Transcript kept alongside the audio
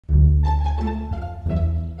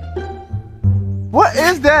What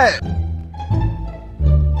is that?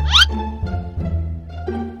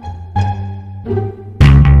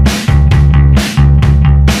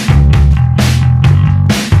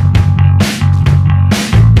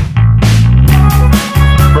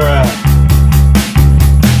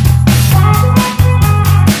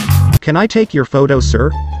 Can I take your photo,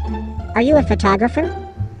 sir? Are you a photographer?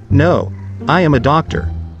 No, I am a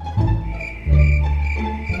doctor.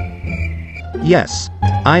 Yes,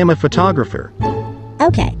 I am a photographer.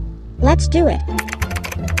 Okay, let's do it.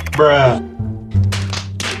 Bruh.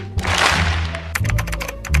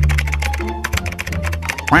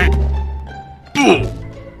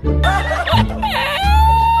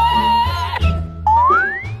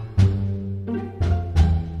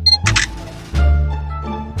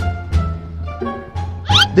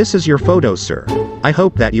 This is your photo, sir. I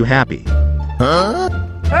hope that you happy. Huh?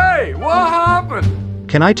 Hey, what happened?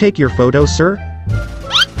 Can I take your photo, sir?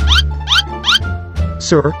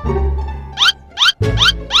 Sir?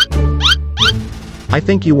 I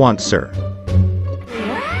think you want, sir.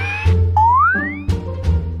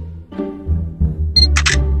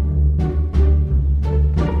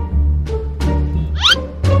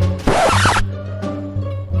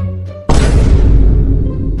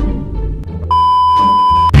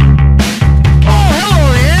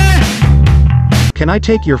 Can I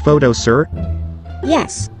take your photo, sir?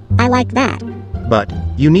 Yes, I like that. But,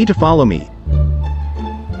 you need to follow me.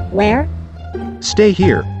 Where? Stay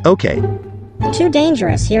here, okay? Too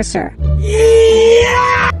dangerous here, sir.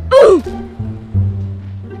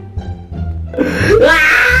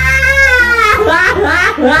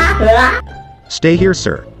 Stay here,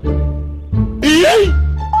 sir.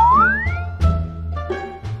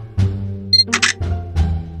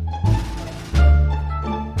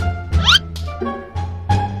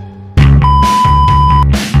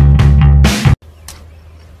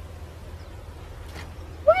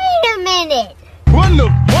 What the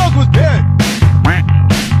fuck was that?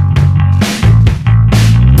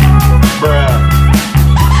 Bruh.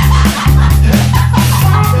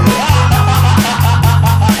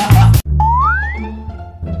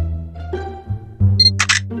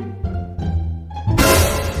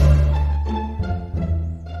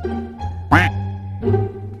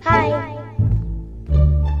 Hi.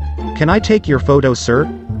 Can I take your photo, sir?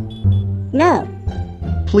 No,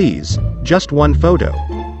 Please, just one photo.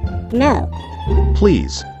 no.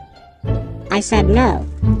 Please. I said no.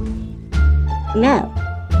 No.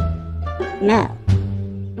 No.